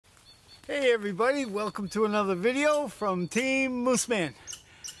Hey everybody, welcome to another video from Team MooseMan.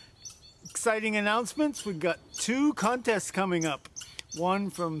 Exciting announcements. We've got two contests coming up.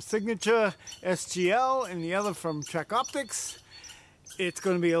 One from Signature SGL and the other from Trek Optics. It's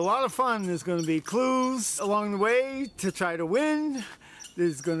going to be a lot of fun. There's going to be clues along the way to try to win.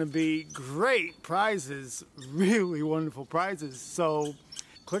 There's going to be great prizes, really wonderful prizes. So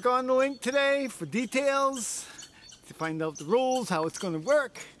click on the link today for details, to find out the rules, how it's going to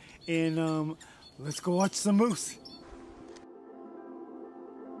work, and let's go watch some moose.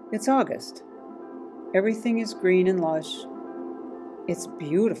 It's August. Everything is green and lush. It's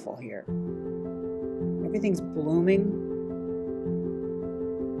beautiful here. Everything's blooming.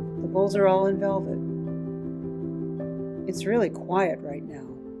 The bulls are all in velvet. It's really quiet right now.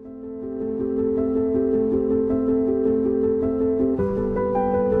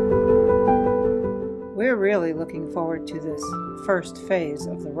 We're really looking forward to this first phase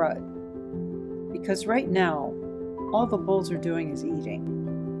of the rut, because right now all the bulls are doing is eating.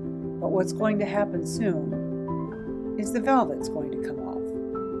 But what's going to happen soon is the velvet's going to come off.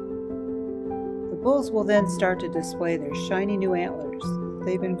 The bulls will then start to display their shiny new antlers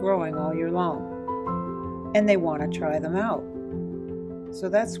they've been growing all year long, and they want to try them out. So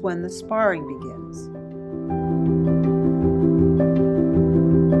that's when the sparring begins.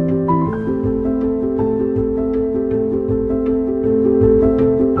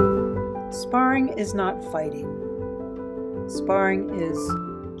 Sparring is not fighting. Sparring is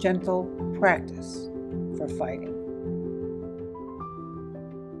gentle practice for fighting.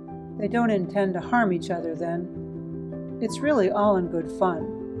 They don't intend to harm each other then. It's really all in good fun.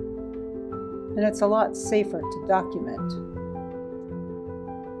 And it's a lot safer to document.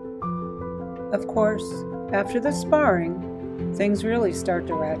 Of course, after the sparring, things really start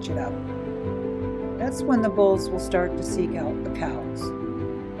to ratchet up. That's when the bulls will start to seek out the cows.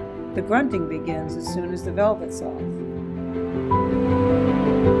 The grunting begins as soon as the velvet's off.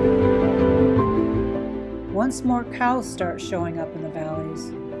 Once more cows start showing up in the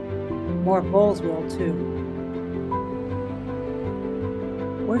valleys, more bulls will too.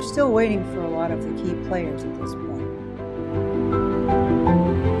 We're still waiting for a lot of the key players at this point.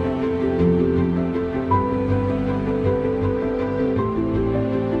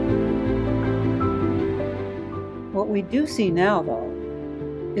 What we do see now, though,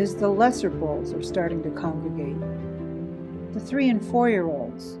 is the lesser bulls are starting to congregate. The 3- and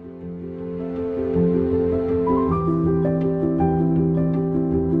 4-year-olds.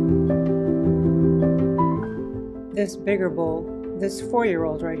 This bigger bull, this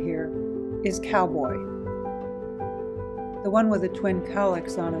 4-year-old right here, is Cowboy. The one with the twin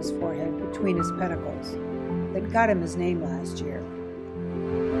cowlicks on his forehead between his pedicles that got him his name last year.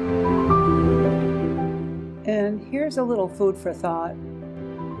 And here's a little food for thought.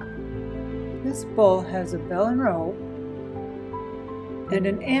 This bull has a bell and rope and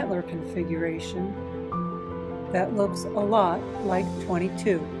an antler configuration that looks a lot like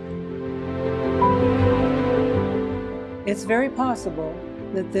 22. It's very possible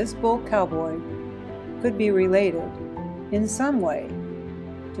that this bull Cowboy could be related in some way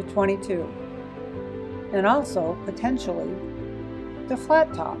to 22, and also potentially to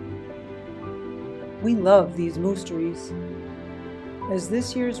Flat Top. We love these moosteries. As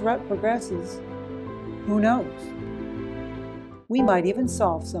this year's rut progresses, who knows? We might even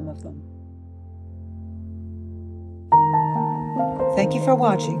solve some of them. Thank you for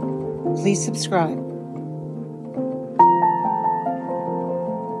watching. Please subscribe.